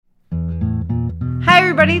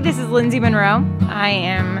everybody, this is Lindsay Monroe. I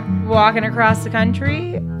am walking across the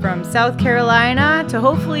country from South Carolina to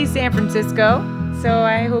hopefully San Francisco. So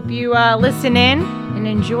I hope you listen in and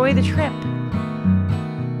enjoy the trip.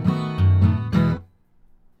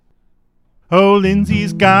 Oh,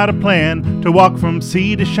 Lindsay's got a plan to walk from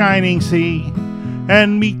sea to shining sea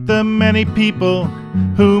and meet the many people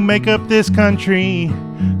who make up this country.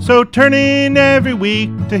 So turn in every week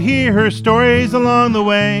to hear her stories along the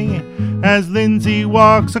way as Lindsay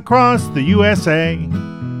walks across the USA.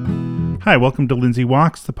 Hi, welcome to Lindsay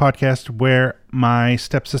Walks, the podcast where my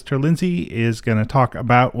stepsister Lindsay is going to talk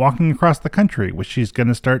about walking across the country, which she's going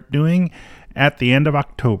to start doing at the end of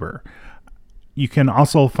October. You can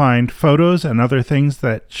also find photos and other things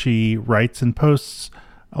that she writes and posts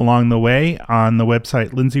along the way on the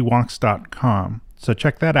website lindsaywalks.com. So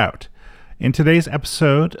check that out. In today's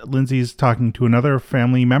episode, Lindsay's talking to another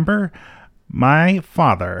family member, my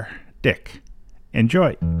father, Dick. Enjoy.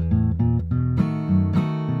 I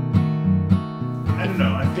don't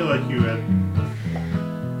know. I feel like you had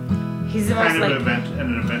He's the most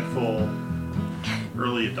an eventful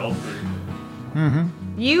early adulthood.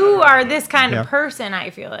 Mm-hmm. You are this kind of person, I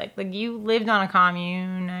feel like. Like, you lived on a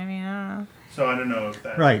commune. I mean, I don't know. So I don't know if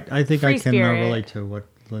that... Right. I think I can spirit. relate to what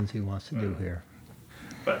Lindsay wants to do here.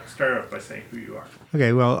 But start off by saying who you are.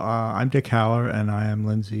 Okay, well, I'm Dick Haller, and I am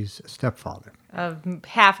Lindsay's stepfather. Of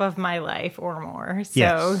half of my life or more. So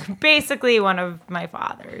Yes. basically one of my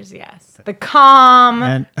fathers, yes. The calm,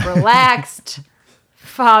 And- relaxed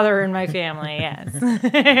father in my family, yes.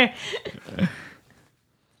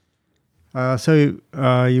 So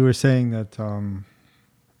you were saying that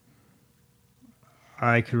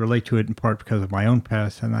I could relate to it in part because of my own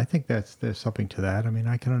past, and I think there's something to that. I mean,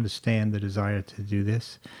 I can understand the desire to do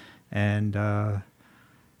this, and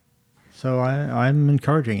so I'm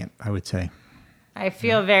encouraging it, I would say. I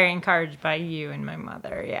feel very encouraged by you and my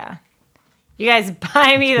mother, yeah. You guys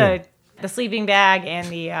buy me the sleeping bag and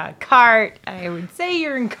the cart. I would say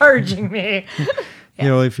you're encouraging me. You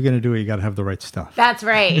know, if you're going to do it, you got to have the right stuff. That's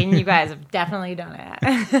right, and you guys have definitely done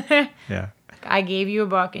it. Yeah. I gave you a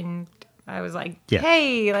book, and I was like, Yes.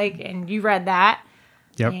 hey, and you read that.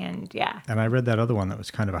 Yep. And, yeah. And I read that other one that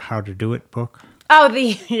was kind of a how to do it book. Oh,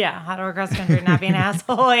 how to work cross country and not be an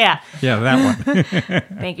asshole. Yeah. Yeah, that one.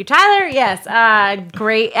 Thank you, Tyler. Yes.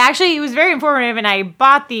 Great. Actually, it was very informative, and I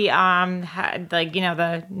bought the,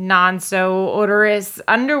 the non-so odorous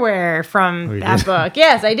underwear from that book.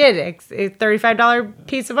 Yes, I did. It's a $35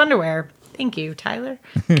 piece of underwear. Thank you, Tyler.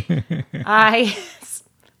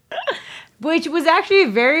 Which was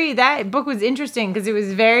actually that book was interesting because it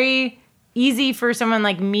was very easy for someone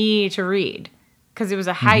like me to read. Because it was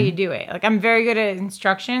a how you do it. Like, I'm very good at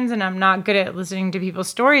instructions, and I'm not good at listening to people's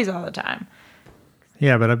stories all the time.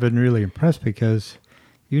 Yeah, but I've been really impressed because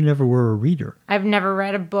you never were a reader. I've never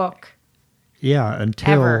read a book. Yeah,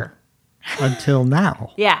 Ever. until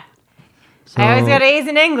now. Yeah. So, I always got A's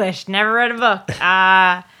in English. Never read a book.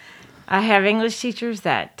 I have English teachers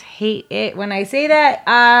that hate it when I say that.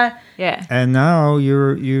 Yeah. And now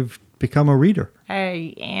you've become a reader.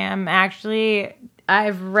 I am actually.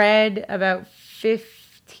 I've read about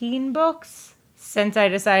 15 books since I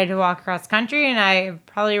decided to walk across country, and I've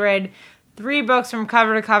probably read 3 books from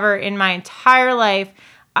cover to cover in my entire life.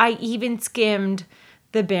 I even skimmed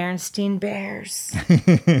the Berenstain Bears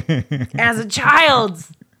as a child.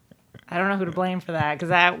 I don't know who to blame for that,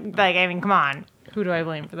 because come on. Who do I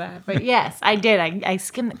blame for that? But yes, I did. I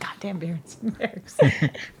skimmed the goddamn Berenstain Bears.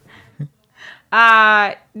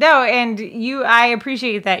 No, and I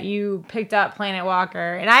appreciate that you picked up Planet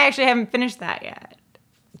Walker, and I actually haven't finished that yet.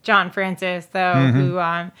 John Francis, though, who,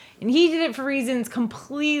 and he did it for reasons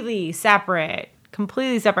completely separate.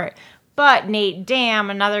 But Nate Dam,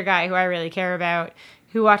 another guy who I really care about,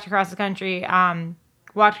 who walked across the country because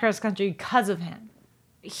of him.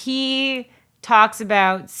 He talks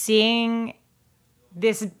about seeing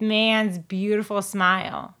this man's beautiful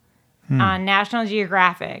smile on National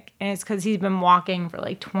Geographic, and it's because he's been walking for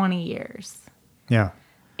like 20 years. Yeah.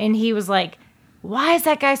 And he was like, why is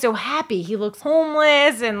that guy so happy? He looks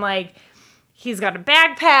homeless, and like he's got a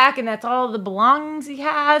backpack, and that's all the belongings he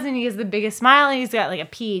has, and he has the biggest smile, and he's got like a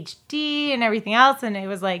PhD and everything else, and it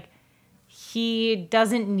was like he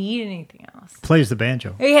doesn't need anything else. Plays the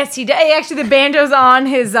banjo. Yes, he does. Actually, the banjo's on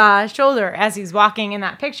his shoulder as he's walking in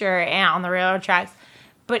that picture and on the railroad tracks,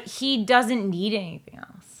 but he doesn't need anything else.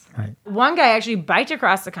 Right. One guy actually biked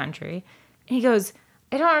across the country, and he goes,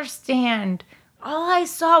 I don't understand. All I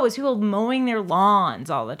saw was people mowing their lawns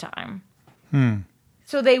all the time.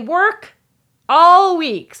 So they work all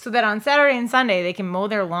week so that on Saturday and Sunday they can mow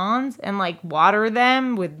their lawns and like water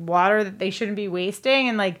them with water that they shouldn't be wasting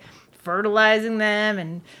and like fertilizing them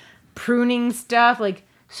and pruning stuff. Like,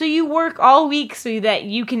 so you work all week so that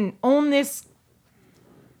you can own this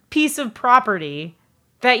piece of property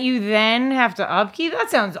that you then have to upkeep? That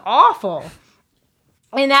sounds awful.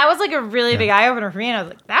 And that was like a really big eye-opener for me. And I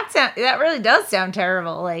was like, that really does sound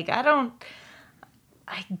terrible. Like, I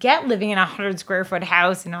get living in a 100 square foot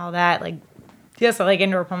house and all that. Like, yes, I like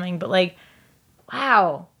indoor plumbing, but like,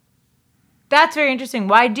 wow. That's very interesting.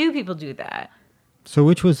 Why do people do that? So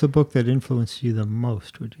which was the book that influenced you the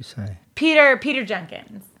most, would you say? Peter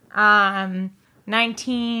Jenkins.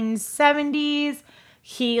 1970s.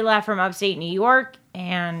 He left from upstate New York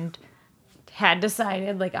and had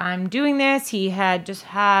decided, like, I'm doing this. He had just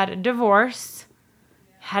had a divorce,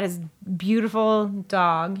 had his beautiful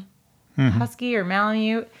dog, Husky or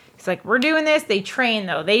Malamute. He's like, we're doing this. They train,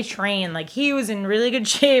 though. They train. Like, he was in really good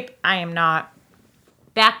shape. I am not.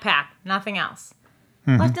 Backpack, nothing else.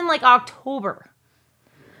 Left in, like, October.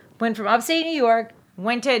 Went from upstate New York,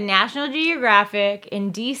 went to National Geographic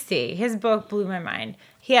in D.C. His book blew my mind.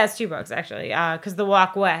 He has 2 books, actually, because The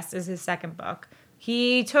Walk West is his second book.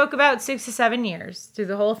 He took about 6 to 7 years through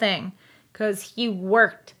the whole thing because he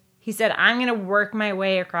worked. He said, I'm going to work my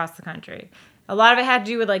way across the country. A lot of it had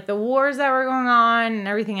to do with, like, the wars that were going on and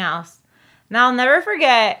everything else. And I'll never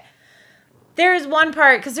forget, there's one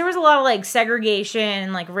part, because there was a lot of, like, segregation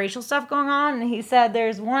and, like, racial stuff going on. And he said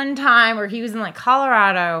there's one time where he was in, like,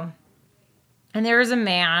 Colorado, and there was a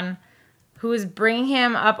man who was bringing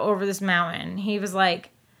him up over this mountain. He was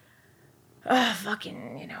like, oh,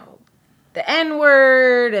 fucking, you know, the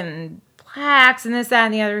N-word and plaques and this, that,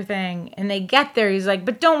 and the other thing. And they get there. He's like,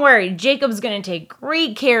 but don't worry. Jacob's going to take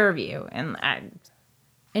great care of you. And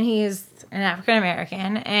he's an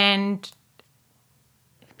African-American. And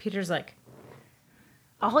Peter's like,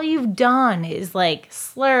 all you've done is, like,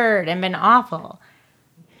 slurred and been awful.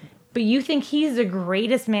 But you think he's the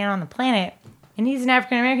greatest man on the planet. And he's an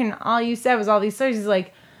African-American. All you said was all these stories. He's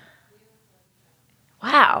like,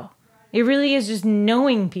 wow. It really is just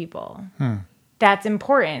knowing people. That's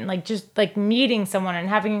important. Like, just, like, meeting someone and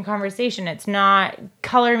having a conversation. It's not,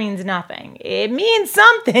 color means nothing. It means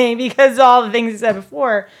something because of all the things you said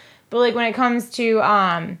before. But, like, when it comes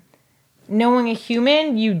to knowing a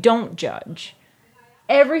human, you don't judge.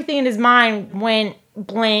 Everything in his mind went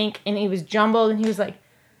blank and he was jumbled and he was like,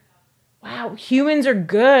 wow, humans are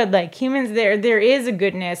good. Like, humans, there is a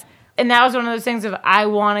goodness. And that was one of those things of, I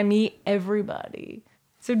want to meet everybody.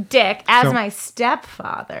 So, Dick, as my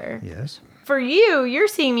stepfather. Yes. For you, you're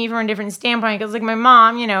seeing me from a different standpoint. Because, like, my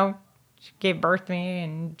mom, you know, she gave birth to me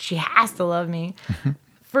and she has to love me.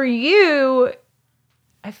 For you,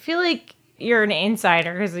 I feel like you're an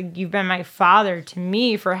insider because, like, you've been my father to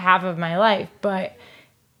me for half of my life. But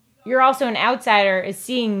you're also an outsider is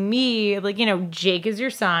seeing me, like, you know, Jake is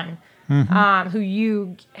your son. Who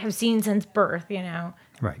you have seen since birth, you know.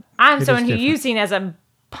 Right. I'm someone who you've seen as a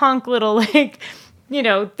punk little, like, you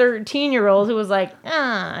know, 13-year-old who was like,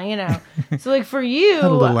 you know. So, like, for you. Had a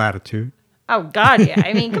little attitude. Oh, God, yeah.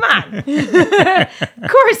 I mean, come on.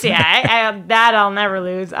 Of course, yeah. That I'll never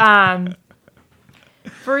lose.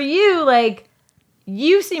 For you, like,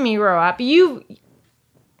 you've seen me grow up. You've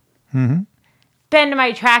been to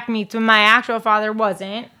my track meets when my actual father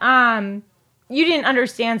wasn't. You didn't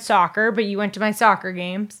understand soccer, but you went to my soccer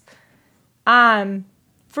games.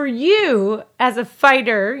 For you, as a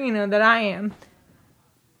fighter, you know, that I am,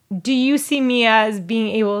 do you see me as being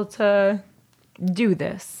able to do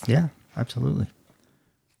this? Yeah, absolutely.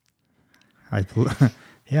 I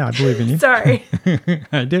believe in you. Sorry.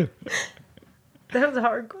 I do. That was a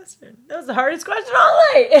hard question. That was the hardest question all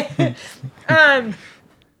night.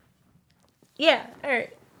 Yeah, all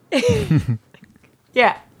right.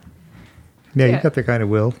 Yeah. Yeah, you got the kind of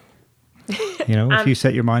will. You know, if you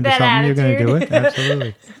set your mind to something, attitude. you're going to do it.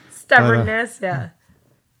 Absolutely. Stubbornness, yeah.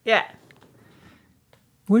 Yeah.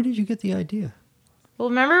 Where did you get the idea? Well,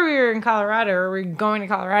 remember we were in Colorado, or we were going to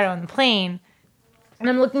Colorado on the plane, and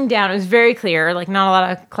I'm looking down. It was very clear, like, not a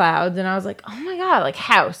lot of clouds, and I was like, oh my God, like,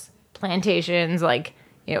 house, plantations, like,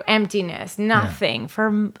 you know, emptiness, nothing.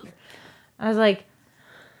 Yeah. I was like,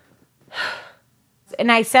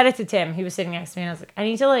 and I said it to Tim. He was sitting next to me, and I was like, I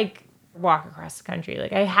need to, like, walk across the country.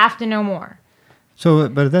 Like, I have to know more. So,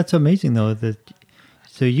 but that's amazing, though,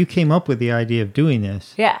 so you came up with the idea of doing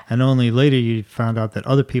this. Yeah. And only later you found out that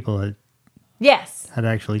other people had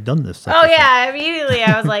actually done this stuff. Oh, yeah. Immediately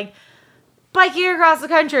I was like, biking across the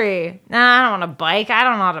country. Nah, I don't want to bike. I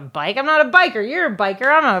don't know how to bike. I'm not a biker. You're a biker.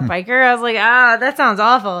 I'm not a biker. I was like, that sounds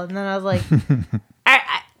awful. And then I was like,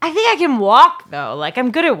 I think I can walk, though. Like,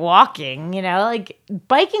 I'm good at walking, you know? Like,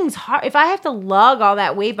 biking's hard. If I have to lug all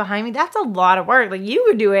that weight behind me, that's a lot of work. Like, you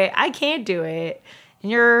would do it. I can't do it.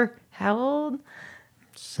 And you're how old?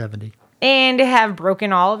 70. And to have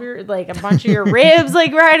broken all of your, like, a bunch of your ribs,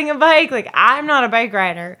 like, riding a bike. Like, I'm not a bike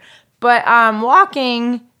rider. But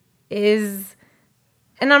walking is,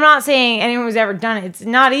 and I'm not saying anyone who's ever done it, it's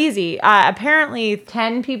not easy. Apparently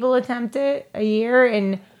 10 people attempt it a year,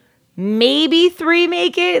 and maybe 3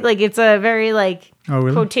 make it. Like, it's a very, like,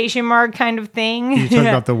 really? quotation mark kind of thing. You talking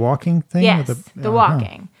about the walking thing? Yes, the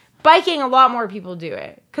walking. Biking, a lot more people do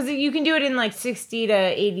it. Because you can do it in, like, 60 to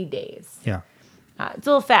 80 days. Yeah. It's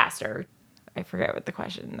a little faster. I forget what the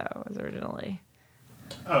question, though, was originally.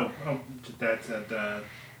 Oh,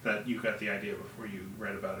 that you got the idea before you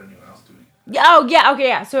read about anyone else doing it. Oh, yeah, okay,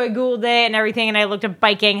 yeah. So I Googled it and everything, and I looked up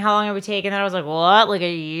biking, how long it would take, and then I was like, what, like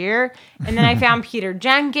a year? And then I found Peter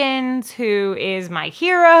Jenkins, who is my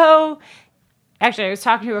hero. Actually, I was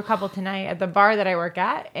talking to a couple tonight at the bar that I work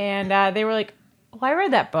at, and they were like, oh, I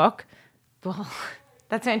read that book. Well,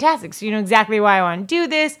 that's fantastic. So you know exactly why I want to do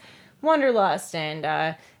this. Wanderlust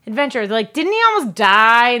and adventure. They're like, didn't he almost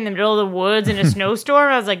die in the middle of the woods in a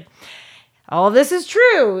snowstorm? I was like, all this is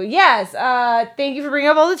true. Yes. Thank you for bringing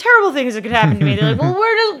up all the terrible things that could happen to me. They're like, well,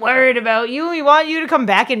 we're just worried about you. We want you to come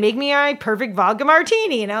back and make me a perfect vodka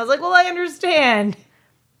martini. And I was like, well, I understand.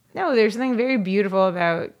 No, there's something very beautiful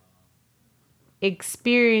about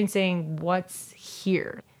experiencing what's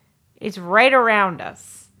here. It's right around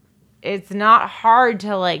us. It's not hard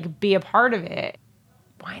to, like, be a part of it.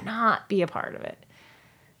 Why not be a part of it?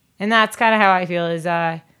 And that's kind of how I feel is,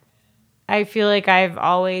 I feel like I've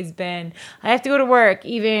always been, I have to go to work,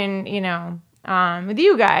 even, you know, with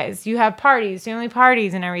you guys. You have parties, family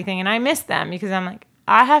parties and everything, and I miss them because I'm like,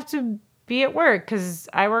 I have to be at work because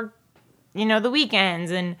I work, you know, the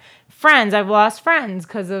weekends, and friends. I've lost friends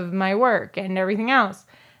because of my work and everything else.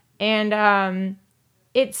 And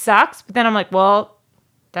it sucks, but then I'm like, well,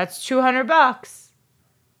 that's $200.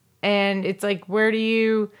 And it's like, where do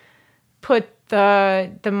you put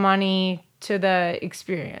the money to the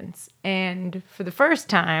experience? And for the first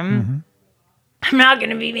time, I'm not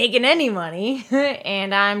going to be making any money.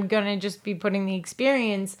 And I'm going to just be putting the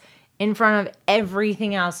experience in front of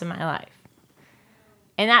everything else in my life.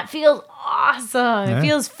 And that feels awesome. Yeah. It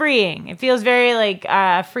feels freeing. It feels very like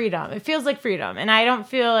freedom. It feels like freedom. And I don't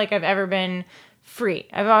feel like I've ever been free.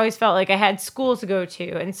 I've always felt like I had school to go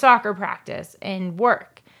to and soccer practice and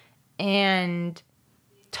work. And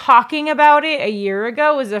talking about it a year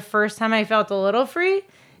ago was the first time I felt a little free.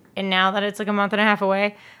 And now that it's like a month and a half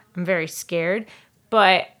away, I'm very scared.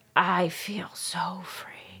 But I feel so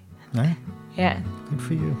free. Yeah. Yeah. Good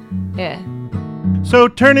for you. Yeah. So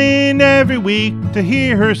turn in every week to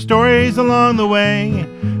hear her stories along the way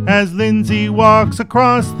as Lindsay walks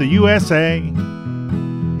across the USA.